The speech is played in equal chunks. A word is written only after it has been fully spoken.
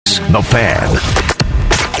is The Fan.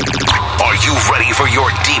 Are you ready for your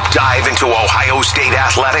deep dive into Ohio State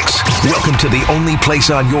athletics? Welcome to the only place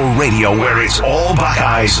on your radio where it's all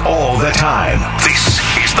Buckeyes all the time. This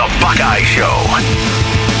is The Buckeye Show.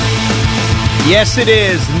 Yes, it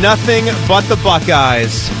is. Nothing but the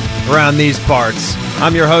Buckeyes around these parts.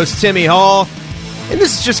 I'm your host, Timmy Hall, and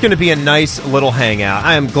this is just going to be a nice little hangout.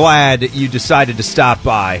 I am glad you decided to stop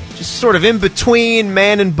by. Just sort of in between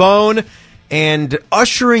Man and Bone and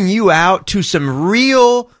ushering you out to some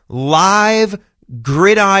real live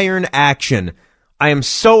gridiron action. I am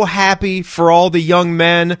so happy for all the young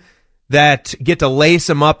men that get to lace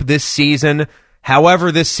them up this season.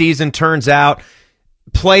 However this season turns out,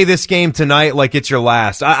 play this game tonight like it's your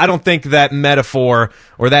last. I don't think that metaphor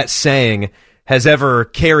or that saying has ever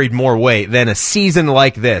carried more weight than a season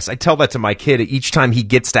like this. I tell that to my kid each time he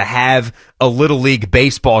gets to have a Little League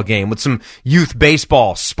baseball game with some youth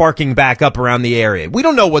baseball sparking back up around the area. We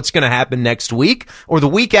don't know what's going to happen next week or the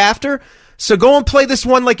week after, so go and play this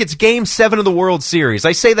one like it's Game 7 of the World Series.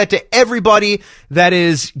 I say that to everybody that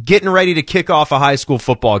is getting ready to kick off a high school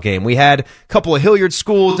football game. We had a couple of Hilliard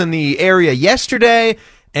schools in the area yesterday,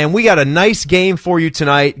 and we got a nice game for you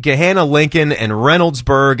tonight. Gahanna Lincoln and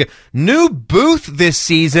Reynoldsburg. New booth this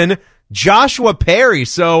season, Joshua Perry.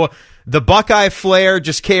 So the Buckeye flair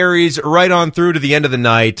just carries right on through to the end of the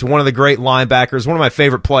night. One of the great linebackers, one of my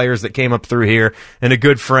favorite players that came up through here, and a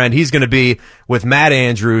good friend. He's going to be with Matt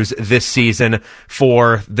Andrews this season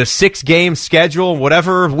for the 6-game schedule,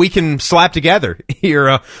 whatever we can slap together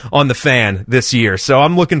here on the Fan this year. So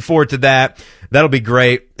I'm looking forward to that. That'll be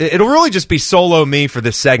great. It'll really just be solo me for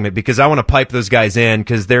this segment because I want to pipe those guys in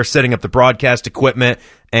because they're setting up the broadcast equipment,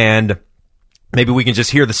 and maybe we can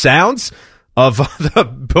just hear the sounds of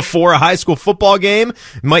before a high school football game.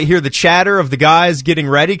 You might hear the chatter of the guys getting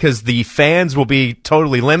ready because the fans will be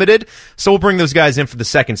totally limited. So we'll bring those guys in for the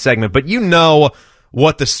second segment. But you know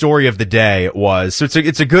what the story of the day was. So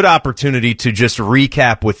it's a good opportunity to just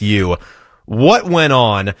recap with you what went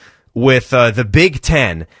on with the Big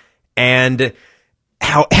Ten and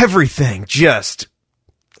how everything just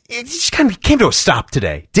kind of came to a stop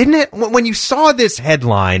today, didn't it? When you saw this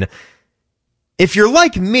headline, if you're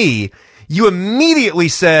like me, you immediately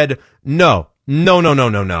said, no.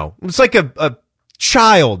 It's like a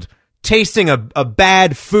child tasting a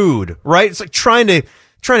bad food, right? It's like trying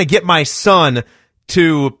to get my son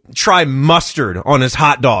to try mustard on his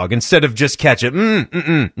hot dog instead of just ketchup.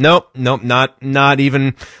 Nope, not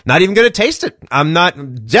even going to taste it. I'm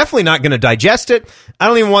definitely not going to digest it. I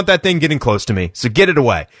don't even want that thing getting close to me. So get it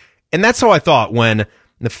away. And that's how I thought when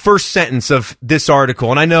the first sentence of this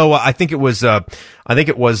article, and I think it was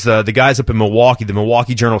the guys up in Milwaukee, the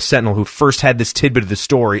Milwaukee Journal-Sentinel, who first had this tidbit of the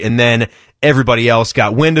story, and then everybody else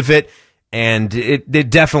got wind of it, and it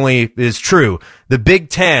definitely is true. The Big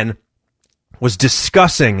Ten was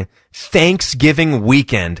discussing Thanksgiving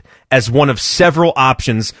weekend as one of several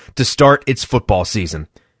options to start its football season.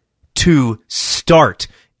 The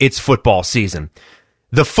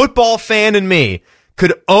football fan in me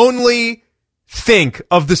could only think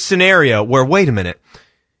of the scenario where, wait a minute,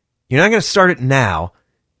 you're not going to start it now.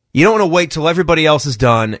 You don't want to wait till everybody else is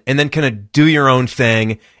done and then kind of do your own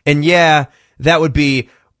thing. And yeah, that would be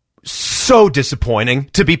so disappointing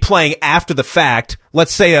to be playing after the fact.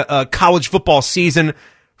 Let's say a college football season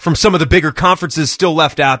from some of the bigger conferences still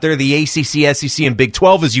left out there, the ACC, SEC, and Big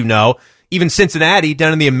 12, as you know. Even Cincinnati,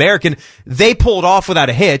 down in the American, they pulled off without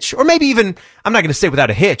a hitch. Or maybe even, I'm not going to say without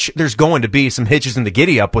a hitch. There's going to be some hitches in the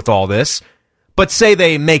giddy-up with all this. But say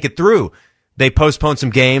they make it through. They postpone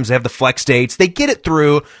some games. They have the flex dates. They get it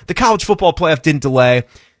through. The college football playoff didn't delay.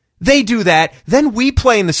 They do that. Then we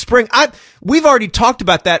play in the spring. We've already talked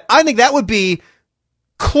about that. I think that would be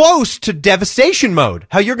close to devastation mode.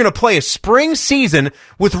 How you're going to play a spring season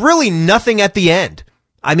with really nothing at the end.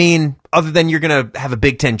 I mean, other than you're going to have a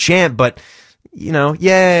Big Ten champ, but, you know,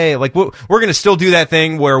 yay. Like, we're going to still do that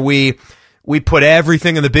thing where we put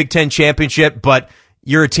everything in the Big Ten championship, but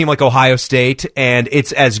you're a team like Ohio State, and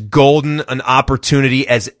it's as golden an opportunity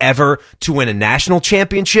as ever to win a national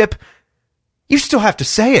championship. You still have to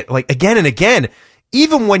say it, like, again and again.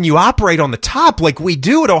 Even when you operate on the top like we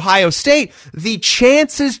do at Ohio State, the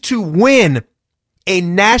chances to win a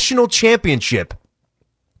national championship,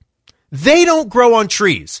 they don't grow on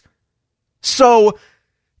trees. So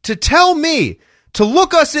to tell me, to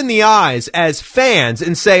look us in the eyes as fans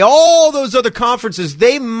and say all those other conferences,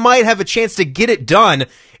 they might have a chance to get it done,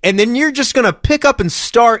 and then you're just going to pick up and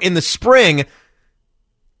start in the spring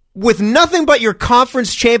with nothing but your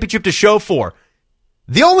conference championship to show for.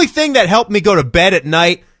 The only thing that helped me go to bed at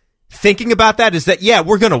night thinking about that is that, yeah,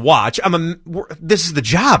 we're going to watch. This is the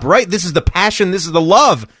job, right? This is the passion. This is the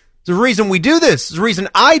love. There's a reason we do this. There's a reason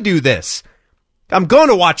I do this. I'm going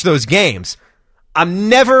to watch those games. I'm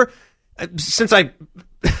never, since I,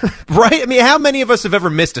 right? I mean, how many of us have ever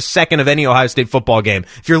missed a second of any Ohio State football game?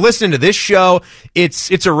 If you're listening to this show,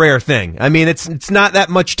 it's a rare thing. I mean, it's not that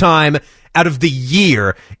much time out of the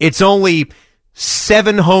year. It's only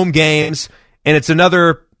 7 home games, and it's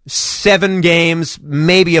another 7 games,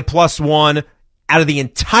 maybe a +1 out of the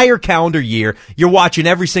entire calendar year. You're watching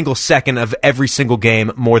every single second of every single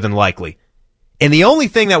game, more than likely. And the only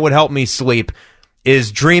thing that would help me sleep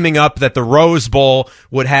is dreaming up that the Rose Bowl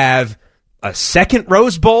would have a second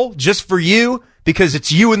Rose Bowl just for you, because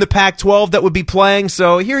it's you in the Pac-12 that would be playing.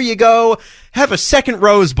 So here you go. Have a second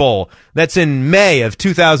Rose Bowl that's in May of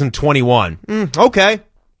 2021. Okay.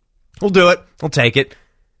 We'll do it. We'll take it.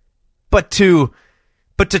 But to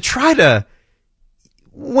try to,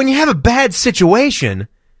 when you have a bad situation,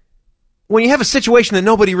 when you have a situation that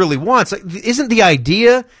nobody really wants, isn't the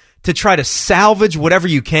idea to try to salvage whatever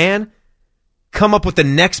you can, come up with the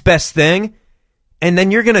next best thing? And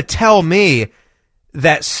then you're going to tell me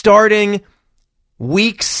that starting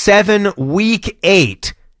week 7, week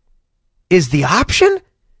 8 is the option?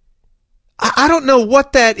 I don't know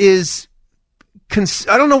what that is.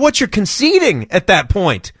 I don't know what you're conceding at that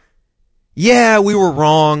point. Yeah, we were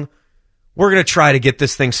wrong. We're going to try to get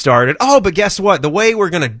this thing started. Oh, but guess what? The way we're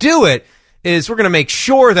going to do it is we're going to make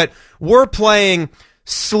sure that we're playing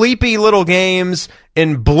sleepy little games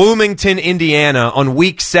in Bloomington, Indiana on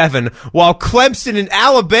week 7, while Clemson and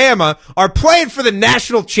Alabama are playing for the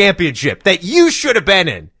national championship that you should have been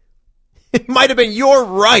in. It might have been your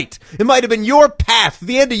right. It might have been your path,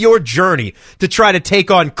 the end of your journey, to try to take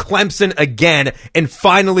on Clemson again and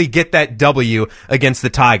finally get that W against the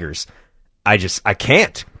Tigers. I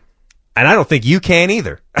can't. And I don't think you can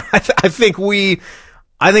either. I think we're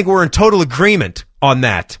in total agreement on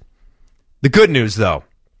that. The good news, though,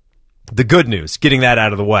 getting that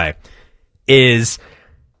out of the way, is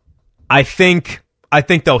I think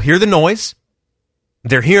they'll hear the noise.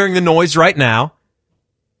 They're hearing the noise right now.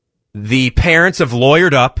 The parents have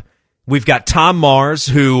lawyered up. We've got Tom Mars,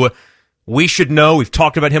 who we should know. We've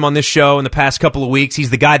talked about him on this show in the past couple of weeks. He's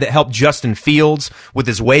the guy that helped Justin Fields with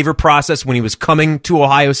his waiver process when he was coming to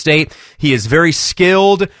Ohio State. He is very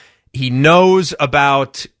skilled. He knows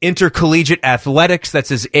about intercollegiate athletics. That's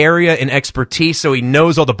his area in expertise. So he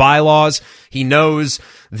knows all the bylaws. He knows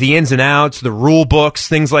the ins and outs, the rule books,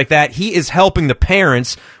 things like that. He is helping the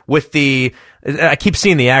parents with I keep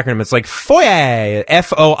seeing the acronym. It's like FOIA,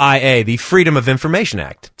 FOIA, the Freedom of Information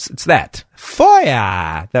Act. It's that.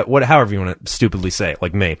 FOIA. However you want to stupidly say it,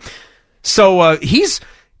 like me. So,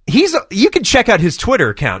 you can check out his Twitter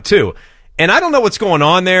account too. And I don't know what's going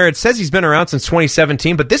on there. It says he's been around since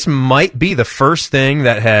 2017, but this might be the first thing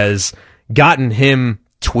that has gotten him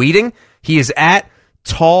tweeting. He is at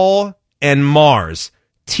Tall and Mars,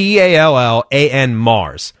 TALLAN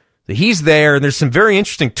Mars. He's there, and there's some very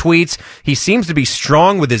interesting tweets. He seems to be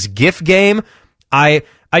strong with his GIF game. I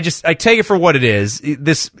take it for what it is.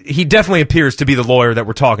 He definitely appears to be the lawyer that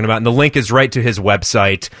we're talking about, and the link is right to his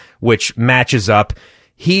website, which matches up.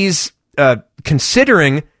 He's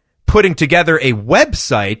considering putting together a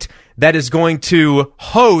website that is going to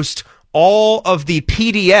host all of the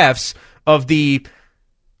PDFs of the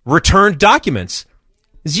returned documents.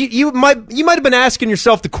 You might have been asking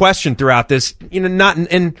yourself the question throughout this, not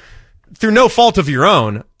and through no fault of your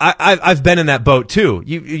own. I've been in that boat too.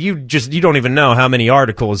 You don't even know how many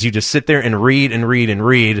articles you just sit there and read and read and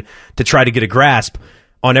read to try to get a grasp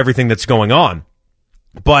on everything that's going on.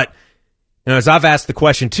 But as I've asked the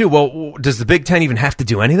question too, well, does the Big Ten even have to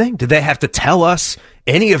do anything? Do they have to tell us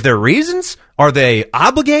any of their reasons? Are they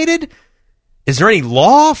obligated? Is there any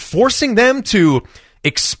law forcing them to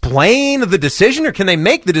explain the decision, or can they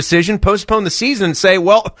make the decision, postpone the season, and say,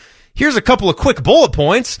 well, here's a couple of quick bullet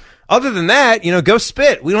points. Other than that, go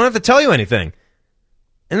spit. We don't have to tell you anything.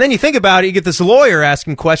 And then you think about it, you get this lawyer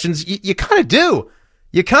asking questions. You kind of do.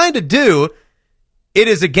 You kind of do. It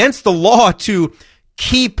is against the law to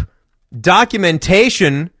keep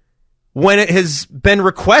documentation when it has been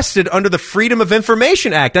requested under the Freedom of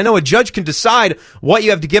Information Act. I know a judge can decide what you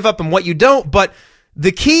have to give up and what you don't, but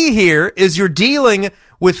the key here is you're dealing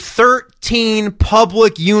with 13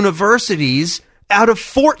 public universities out of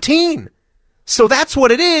 14. So that's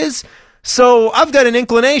what it is. So I've got an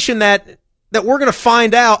inclination that we're going to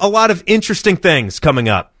find out a lot of interesting things coming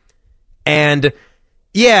up. And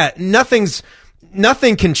yeah, nothing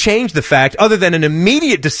can change the fact, other than an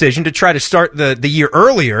immediate decision to try to start the year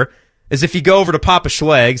earlier, is if you go over to Papa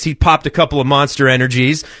Schleg's, he popped a couple of Monster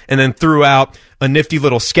Energies and then threw out a nifty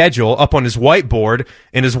little schedule up on his whiteboard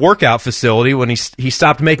in his workout facility when he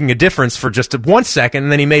stopped making a difference for just 1 second,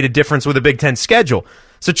 and then he made a difference with a Big Ten schedule.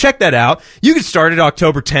 So check that out. You can start it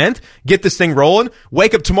October 10th, get this thing rolling,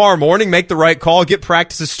 wake up tomorrow morning, make the right call, get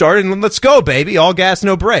practices started, and let's go, baby. All gas,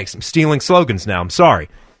 no brakes. I'm stealing slogans now. I'm sorry. I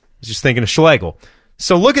was just thinking of Schlegel.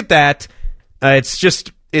 So look at that.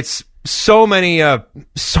 It's so many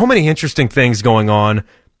interesting things going on.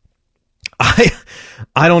 I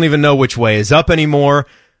don't even know which way is up anymore.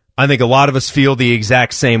 I think a lot of us feel the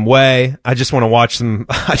exact same way. I just want to watch some.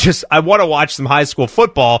 I want to watch some high school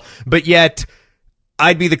football, but yet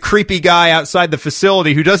I'd be the creepy guy outside the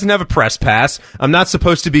facility who doesn't have a press pass. I'm not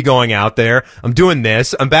supposed to be going out there. I'm doing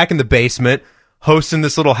this. I'm back in the basement hosting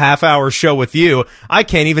this little half-hour show with you. I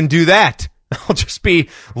can't even do that. I'll just be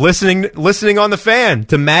listening on the fan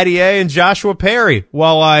to Matty A and Joshua Perry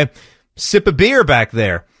while I sip a beer back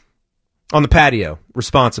there on the patio,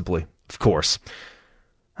 responsibly, of course.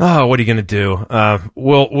 Oh, what are you going to do?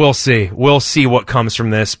 We'll see. We'll see what comes from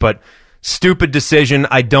this, but stupid decision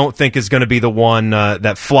I don't think is going to be the one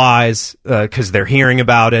that flies because they're hearing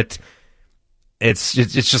about it. It's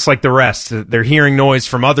just like the rest. They're hearing noise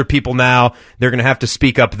from other people now. They're going to have to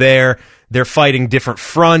speak up there. They're fighting different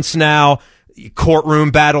fronts now.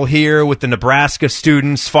 Courtroom battle here with the Nebraska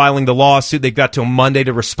students filing the lawsuit. They've got till Monday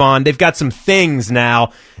to respond. They've got some things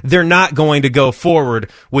now. They're not going to go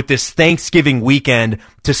forward with this Thanksgiving weekend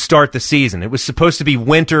to start the season. It was supposed to be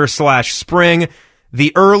winter/spring.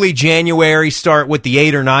 The early January start with the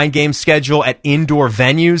 8 or 9 game schedule at indoor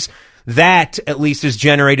venues. That at least has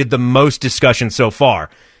generated the most discussion so far.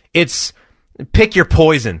 It's pick your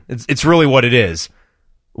poison. It's really what it is.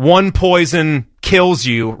 One poison kills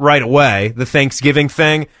you right away, the Thanksgiving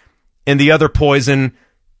thing, and the other poison,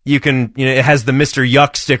 it has the Mr.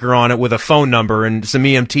 Yuck sticker on it with a phone number, and some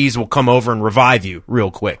EMTs will come over and revive you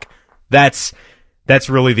real quick. That's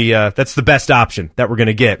really that's the best option that we're going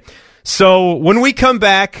to get. So when we come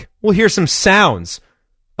back, we'll hear some sounds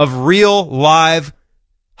of real live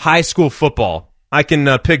high school football. I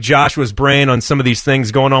can pick Joshua's brain on some of these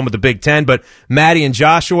things going on with the Big Ten, but Maddie and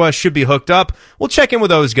Joshua should be hooked up. We'll check in with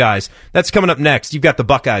those guys. That's coming up next. You've got the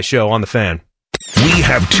Buckeye Show on the Fan. We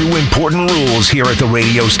have 2 important rules here at the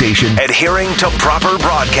radio station: adhering to proper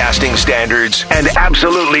broadcasting standards and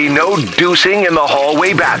absolutely no deucing in the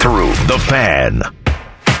hallway bathroom. The Fan.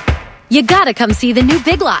 You gotta come see the new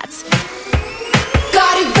Big Lots.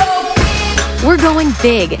 Gotta go. We're going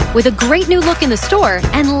big with a great new look in the store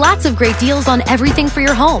and lots of great deals on everything for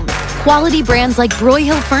your home. Quality brands like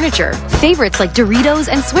Broyhill Furniture, favorites like Doritos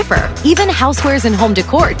and Swiffer, even housewares and home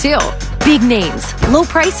decor too. Big names, low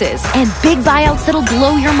prices, and big buyouts that'll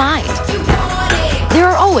blow your mind. There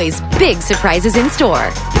are always big surprises in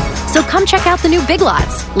store. So come check out the new Big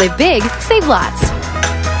Lots. Live big, save lots.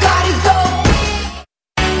 Gotta go.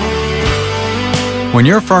 When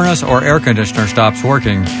your furnace or air conditioner stops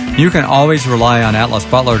working, you can always rely on Atlas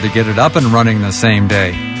Butler to get it up and running the same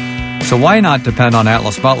day. So why not depend on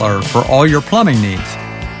Atlas Butler for all your plumbing needs?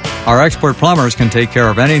 Our expert plumbers can take care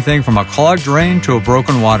of anything from a clogged drain to a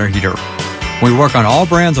broken water heater. We work on all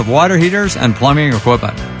brands of water heaters and plumbing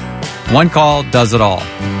equipment. One call does it all.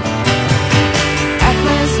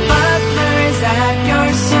 Atlas Butler is at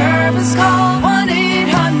your service. Call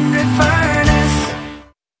 1-800-FURNACE.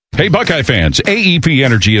 Hey, Buckeye fans, AEP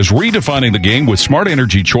Energy is redefining the game with smart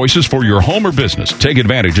energy choices for your home or business. Take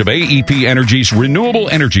advantage of AEP Energy's renewable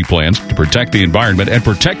energy plans to protect the environment and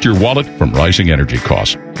protect your wallet from rising energy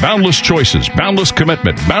costs. Boundless choices, boundless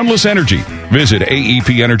commitment, boundless energy. Visit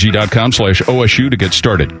aepenergy.com/OSU to get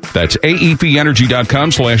started. That's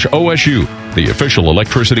aepenergy.com/OSU, the official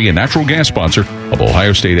electricity and natural gas sponsor of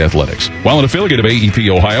Ohio State Athletics. While an affiliate of AEP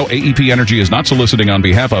Ohio, AEP Energy is not soliciting on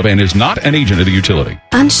behalf of and is not an agent of the utility.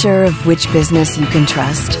 Unsure of which business you can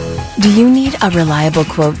trust? Do you need a reliable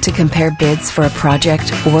quote to compare bids for a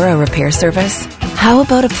project or a repair service? How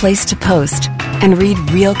about a place to post and read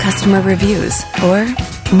real customer reviews? Or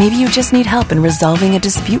maybe you just need help in resolving a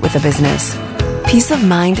dispute with a business. Peace of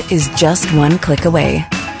mind is just one click away.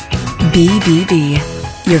 BBB,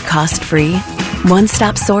 your cost-free,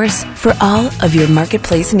 one-stop source for all of your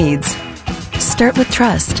marketplace needs. Start with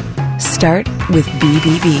trust. Start with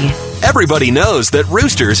BBB. Everybody knows that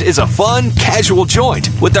Roosters is a fun, casual joint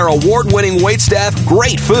with their award-winning waitstaff,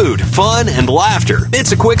 great food, fun, and laughter.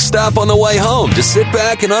 It's a quick stop on the way home to sit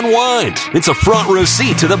back and unwind. It's a front row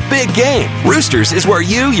seat to the big game. Roosters is where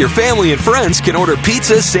you, your family, and friends can order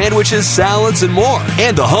pizzas, sandwiches, salads, and more.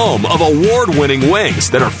 And the home of award-winning wings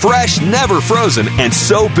that are fresh, never frozen, and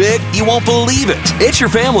so big you won't believe it. It's your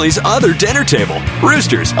family's other dinner table.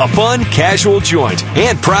 Roosters, a fun, casual joint,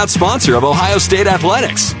 and proud sponsor of Ohio State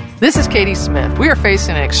Athletics. This is Katie Smith. We are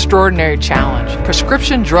facing an extraordinary challenge,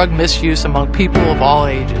 prescription drug misuse among people of all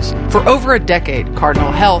ages. For over a decade,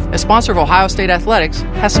 Cardinal Health, a sponsor of Ohio State Athletics,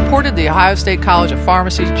 has supported the Ohio State College of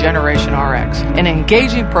Pharmacy's Generation RX, an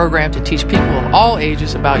engaging program to teach people of all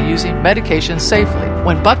ages about using medications safely.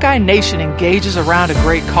 When Buckeye Nation engages around a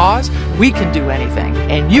great cause, we can do anything,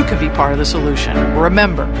 and you can be part of the solution.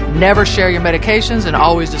 Remember, never share your medications and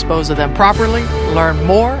always dispose of them properly. Learn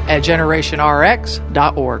more at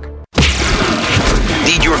generationrx.org.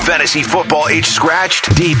 Need your fantasy football itch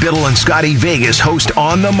scratched? D. Biddle and Scotty Vegas host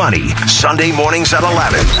On the Money, Sunday mornings at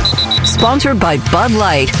 11. Sponsored by Bud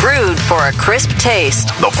Light, brewed for a crisp taste.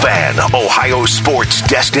 The Fan, Ohio sports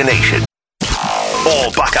destination.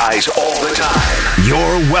 All Buckeyes all the time.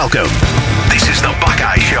 You're welcome. This is the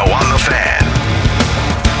Buckeye Show on The Fan.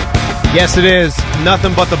 Yes, it is.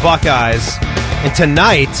 Nothing but the Buckeyes. And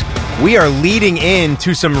tonight, we are leading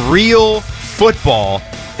into some real football.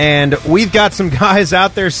 And we've got some guys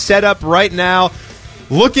out there set up right now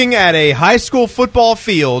looking at a high school football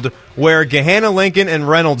field where Gahanna Lincoln and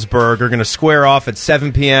Reynoldsburg are going to square off at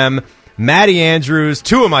 7 p.m. Matty Andrews,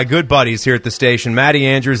 two of my good buddies here at the station, Matty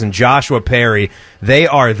Andrews and Joshua Perry, they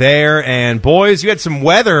are there. And boys, you had some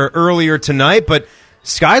weather earlier tonight, but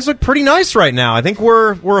skies look pretty nice right now. I think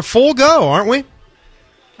we're a full go, aren't we?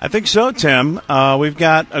 I think so, Tim. We've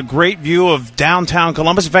got a great view of downtown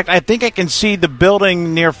Columbus. In fact, I think I can see the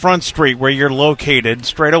building near Front Street where you're located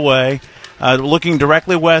straight away, looking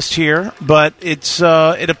directly west here. But it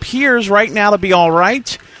appears right now to be all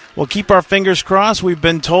right. We'll keep our fingers crossed. We've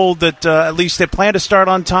been told that at least they plan to start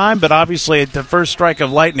on time, but obviously at the first strike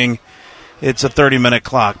of lightning, it's a 30-minute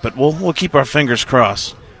clock. But we'll keep our fingers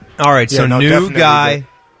crossed. All right, so new guy.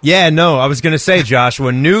 Yeah, no, I was going to say,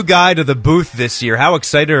 Joshua, new guy to the booth this year. How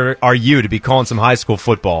excited are you to be calling some high school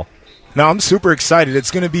football? No, I'm super excited. It's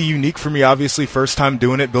going to be unique for me, obviously, first time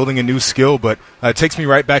doing it, building a new skill, but it takes me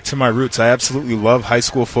right back to my roots. I absolutely love high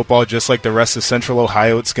school football, just like the rest of Central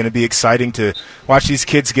Ohio. It's going to be exciting to watch these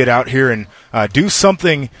kids get out here and do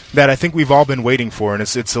something that I think we've all been waiting for, and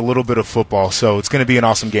it's a little bit of football, so it's going to be an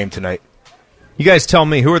awesome game tonight. You guys tell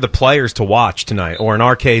me, who are the players to watch tonight, or in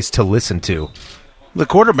our case, to listen to? The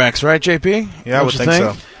quarterbacks, right, JP? Yeah, I would think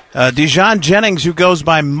so. Dijon Jennings, who goes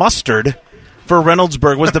by Mustard for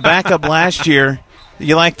Reynoldsburg, was the backup last year.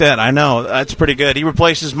 You like that? I know. That's pretty good. He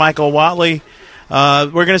replaces Michael Watley. We're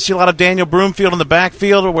going to see a lot of Daniel Broomfield in the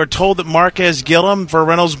backfield. We're told that Marquez Gillum for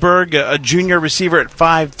Reynoldsburg, a junior receiver at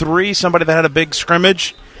 5'3", somebody that had a big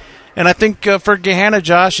scrimmage. And I think for Gahanna,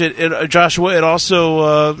 Joshua, it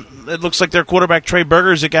also it looks like their quarterback, Trey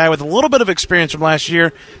Berger, is a guy with a little bit of experience from last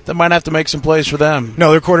year that might have to make some plays for them.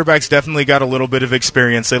 No, their quarterback's definitely got a little bit of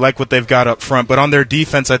experience. They like what they've got up front. But on their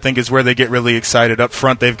defense, I think, is where they get really excited. Up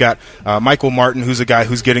front, they've got Michael Martin, who's a guy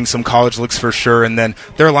who's getting some college looks for sure. And then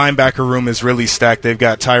their linebacker room is really stacked. They've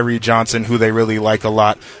got Tyree Johnson, who they really like a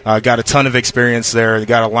lot. Got a ton of experience there. They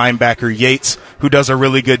got a linebacker, Yates, who does a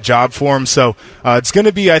really good job for him. So it's going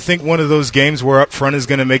to be, I think, one of those games where up front is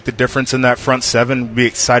going to make the difference in that front seven. Be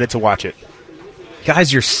excited to watch it.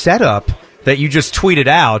 Guys, your setup that you just tweeted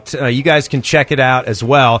out, you guys can check it out as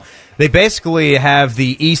well. They basically have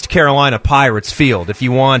the East Carolina Pirates field, if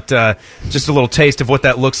you want just a little taste of what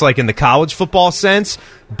that looks like in the college football sense.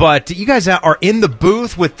 But you guys are in the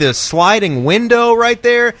booth with the sliding window right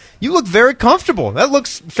there. You look very comfortable. That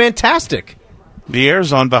looks fantastic. The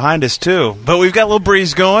air's on behind us, too. But we've got a little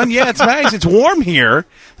breeze going. Yeah, it's nice. It's warm here.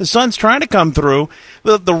 The sun's trying to come through.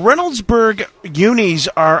 The Reynoldsburg unis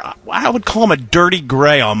are, I would call them a dirty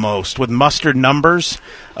gray almost, with mustard numbers.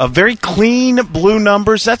 Very clean blue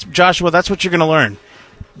numbers. Joshua, that's what you're going to learn.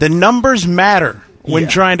 The numbers matter when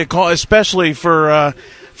trying to call, especially for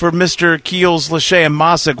Mr. Keels, Lachey, and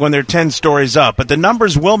Mossick when they're 10 stories up. But the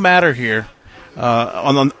numbers will matter here.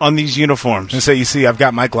 On these uniforms. And so you see, I've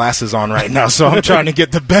got my glasses on right now, so I'm trying to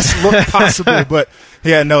get the best look possible. But,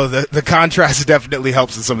 yeah, no, the contrast definitely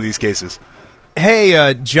helps in some of these cases.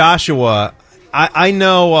 Hey, Joshua, I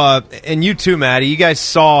know, and you too, Maddie, you guys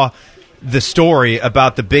saw the story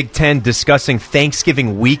about the Big Ten discussing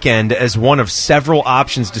Thanksgiving weekend as one of several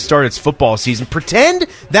options to start its football season. Pretend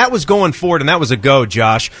that was going forward and that was a go,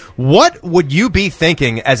 Josh. What would you be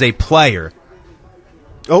thinking as a player?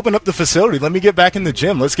 open up the facility. Let me get back in the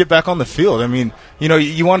gym. Let's get back on the field. I mean,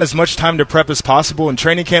 you want as much time to prep as possible, and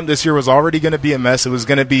training camp this year was already going to be a mess. It was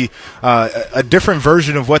going to be a different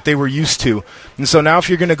version of what they were used to. And so now if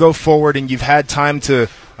you're going to go forward and you've had time to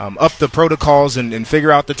up the protocols and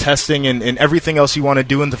figure out the testing and everything else you want to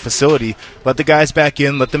do in the facility, let the guys back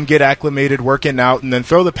in, let them get acclimated, working out, and then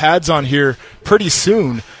throw the pads on here pretty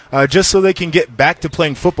soon. Just so they can get back to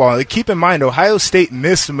playing football. Keep in mind, Ohio State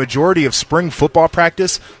missed a majority of spring football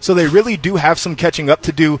practice, so they really do have some catching up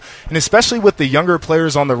to do. And especially with the younger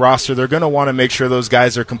players on the roster, they're going to want to make sure those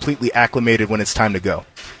guys are completely acclimated when it's time to go.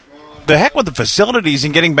 The heck with the facilities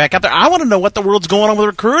and getting back out there. I want to know what the world's going on with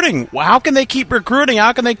recruiting. How can they keep recruiting?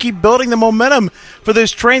 How can they keep building the momentum for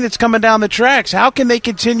this train that's coming down the tracks? How can they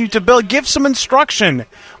continue to build? Give some instruction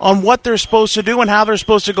on what they're supposed to do and how they're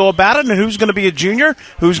supposed to go about it, and who's going to be a junior,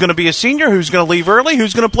 who's going to be a senior, who's going to leave early,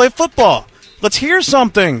 who's going to play football. Let's hear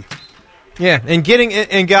something. Yeah, and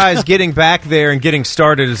guys getting back there and getting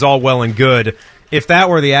started is all well and good. If that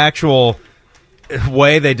were the actual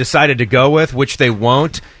way they decided to go with, which they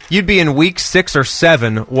won't, you'd be in week 6 or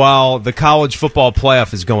 7 while the college football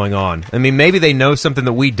playoff is going on. I mean, maybe they know something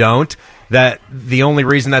that we don't, that the only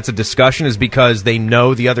reason that's a discussion is because they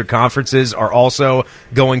know the other conferences are also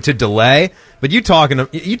going to delay. But you talk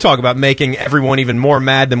about making everyone even more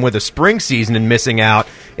mad than with a spring season and missing out.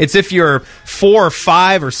 It's if you're 4 or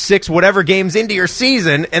 5 or 6 whatever games into your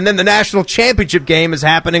season, and then the national championship game is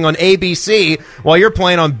happening on ABC while you're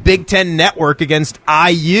playing on Big Ten Network against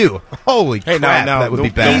IU. Holy crap, that would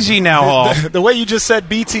be bad. Easy now, Hall. The way you just said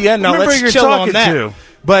BTN, now Remember let's chill on that. To.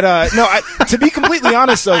 But no, to be completely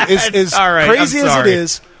honest, though, as right, crazy as it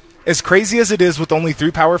is. As crazy as it is with only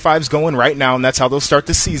 3 Power 5s going right now, and that's how they'll start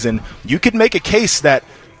the season, you could make a case that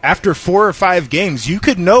after 4 or 5 games, you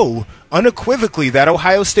could know unequivocally that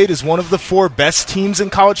Ohio State is one of the 4 best teams in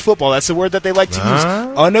college football. That's the word that they like to use,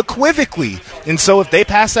 unequivocally. And so if they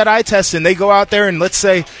pass that eye test and they go out there and let's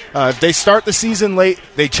say if they start the season late,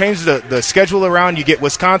 they change the schedule around, you get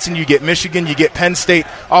Wisconsin, you get Michigan, you get Penn State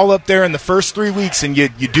all up there in the first 3 weeks, and you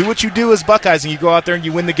do what you do as Buckeyes and you go out there and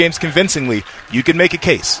you win the games convincingly, you can make a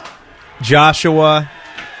case. Joshua,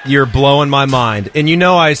 you're blowing my mind. And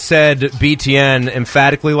I said BTN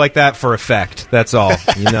emphatically like that for effect. That's all.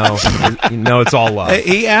 It's all love.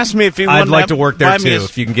 He asked me if he I'd like to work there, too,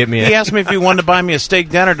 if you can get me He asked me if he wanted to buy me a steak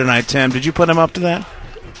dinner tonight, Tim. Did you put him up to that?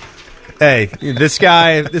 Hey, this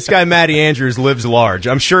guy, Matty Andrews, lives large.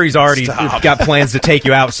 I'm sure he's already got plans to take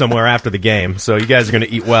you out somewhere after the game, so you guys are going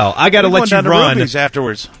to eat well. I got to let you run.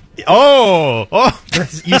 Afterwards. Oh,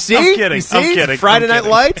 you see? I'm kidding. You see? I'm kidding. Friday Night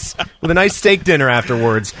Lights with a nice steak dinner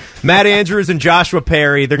afterwards. Matt Andrews and Joshua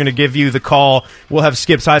Perry, they're going to give you the call. We'll have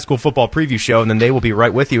Skip's high school football preview show, and then they will be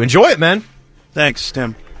right with you. Enjoy it, man. Thanks,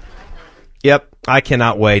 Tim. Yep, I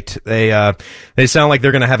cannot wait. They sound like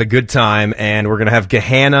they're going to have a good time, and we're going to have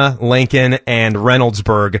Gahanna, Lincoln, and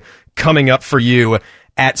Reynoldsburg coming up for you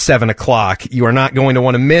at 7 o'clock. You are not going to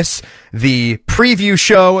want to miss the preview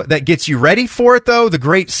show that gets you ready for it, though. The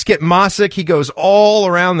great Skip Mossick, he goes all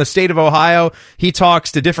around the state of Ohio. He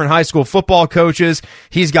talks to different high school football coaches.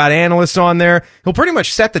 He's got analysts on there. He'll pretty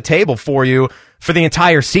much set the table for you for the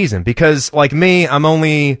entire season because, like me, I'm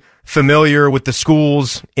only familiar with the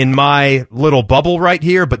schools in my little bubble right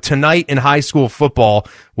here, but tonight in high school football,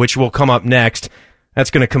 which will come up next,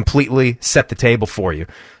 that's going to completely set the table for you.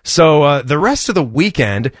 So the rest of the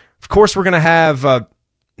weekend, of course, we're going to have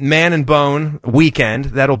Man and Bone weekend.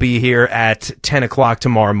 That'll be here at 10 o'clock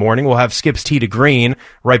tomorrow morning. We'll have Skip's Tee to Green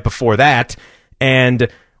right before that. And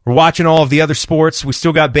we're watching all of the other sports. We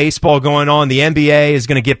still got baseball going on. The NBA is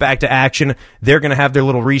going to get back to action. They're going to have their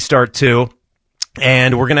little restart too.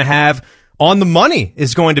 And we're going to have On the Money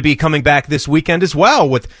is going to be coming back this weekend as well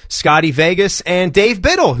with Scotty Vegas and Dave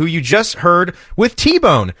Biddle, who you just heard with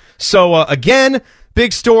T-Bone. So, again,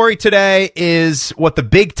 big story today is what the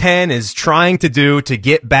Big Ten is trying to do to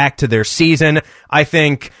get back to their season. I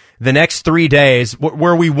think the next 3 days,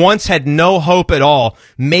 where we once had no hope at all,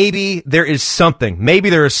 maybe there is something. Maybe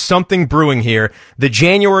there is something brewing here. The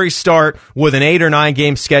January start with an 8 or 9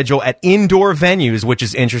 game schedule at indoor venues, which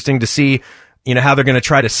is interesting to see how they're going to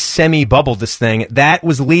try to semi-bubble this thing. That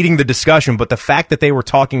was leading the discussion, but the fact that they were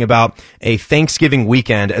talking about a Thanksgiving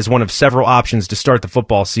weekend as one of several options to start the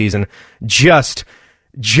football season, just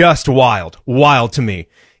wild to me.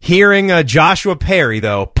 Hearing Joshua Perry,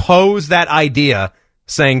 though, pose that idea,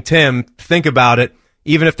 saying, Tim, think about it.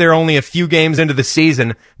 Even if they're only a few games into the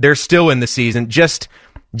season, they're still in the season. Just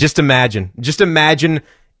imagine. Just imagine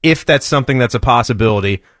if that's something that's a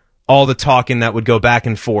possibility. All the talking that would go back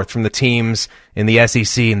and forth from the teams in the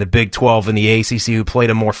SEC and the Big 12 and the ACC who played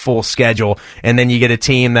a more full schedule, and then you get a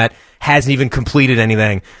team that hasn't even completed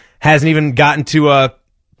anything, hasn't even gotten to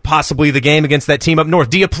possibly the game against that team up north.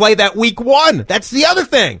 Do you play that week 1? That's the other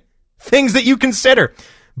thing. Things that you consider.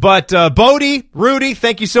 But Bodie, Rudy,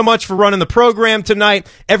 thank you so much for running the program tonight.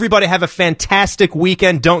 Everybody have a fantastic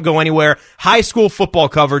weekend. Don't go anywhere. High school football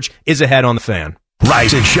coverage is ahead on the Fan.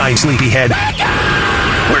 Rise and shine, sleepyhead.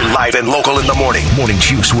 We're live and local in the morning. Morning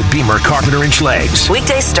Juice with Beamer, Carpenter, and Schlegs.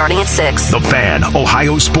 Weekdays starting at 6. The Fan,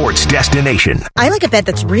 Ohio sports destination. I like a bed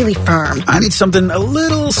that's really firm. I need something a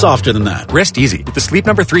little softer than that. Rest easy. With the Sleep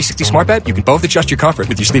Number 360 smart bed, you can both adjust your comfort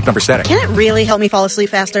with your Sleep Number setting. Can it really help me fall asleep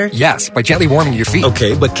faster? Yes, by gently warming your feet.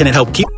 Okay, but can it help keep